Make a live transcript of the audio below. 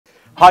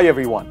Hi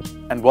everyone,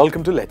 and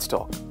welcome to Let's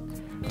Talk.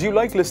 Do you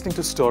like listening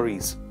to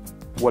stories?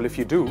 Well, if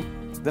you do,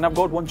 then I've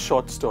got one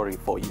short story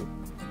for you.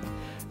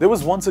 There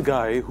was once a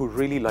guy who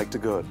really liked a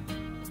girl,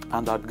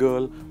 and that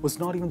girl was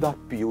not even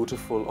that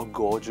beautiful or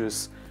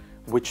gorgeous,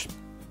 which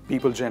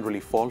people generally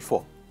fall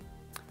for.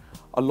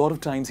 A lot of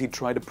times he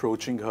tried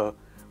approaching her,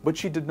 but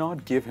she did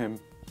not give him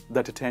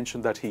that attention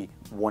that he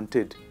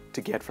wanted to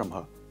get from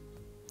her.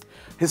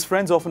 His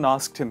friends often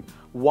asked him,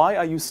 why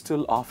are you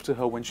still after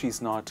her when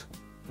she's not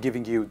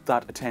giving you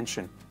that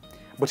attention?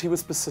 But he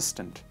was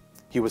persistent.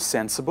 He was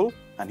sensible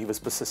and he was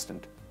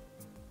persistent.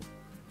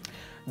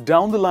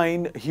 Down the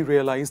line, he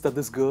realized that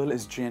this girl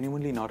is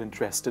genuinely not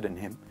interested in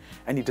him,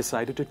 and he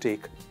decided to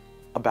take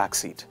a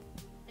backseat.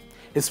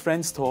 His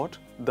friends thought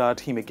that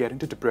he may get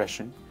into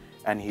depression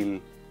and he'll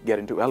get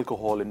into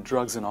alcohol and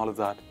drugs and all of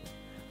that,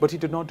 but he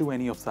did not do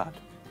any of that.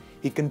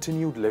 He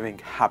continued living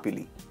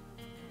happily.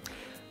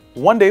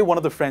 One day, one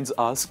of the friends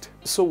asked,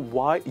 so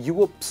why you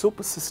were so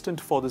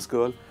persistent for this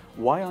girl?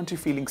 Why aren't you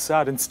feeling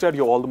sad? Instead,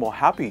 you're all the more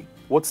happy.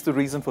 What's the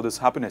reason for this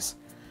happiness?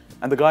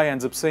 And the guy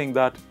ends up saying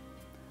that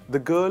the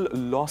girl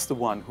lost the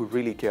one who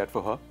really cared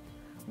for her,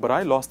 but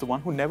I lost the one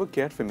who never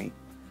cared for me.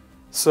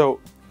 So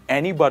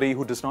anybody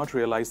who does not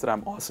realize that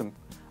I'm awesome,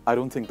 I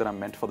don't think that I'm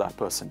meant for that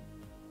person.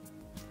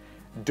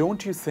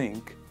 Don't you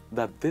think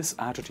that this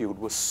attitude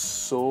was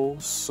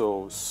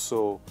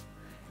so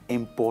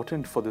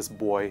important for this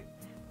boy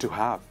to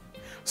have?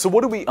 So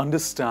what do we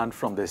understand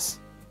from this?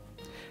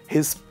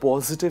 His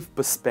positive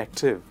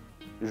perspective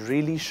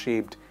really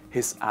shaped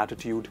his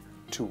attitude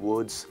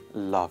towards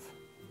love.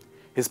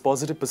 His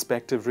positive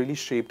perspective really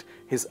shaped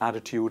his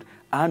attitude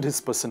and his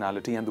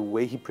personality and the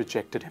way he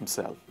projected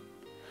himself.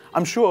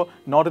 I'm sure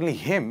not only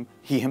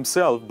he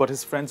himself, but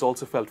his friends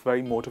also felt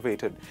very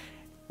motivated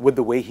with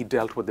the way he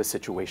dealt with the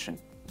situation.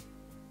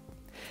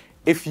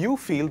 If you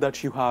feel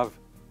that you have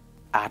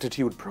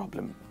attitude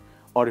problem,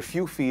 or if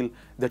you feel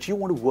that you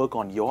want to work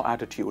on your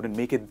attitude and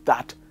make it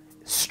that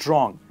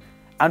strong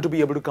and to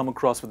be able to come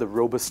across with a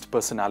robust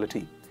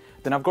personality,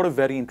 then I've got a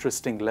very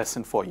interesting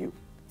lesson for you.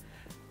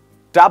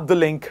 Tap the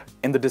link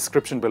in the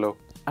description below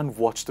and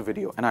watch the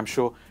video, and I'm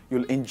sure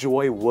you'll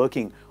enjoy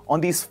working on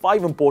these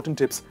 5 important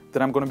tips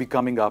that I'm going to be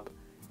coming up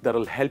that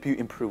will help you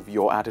improve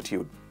your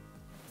attitude.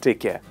 Take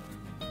care.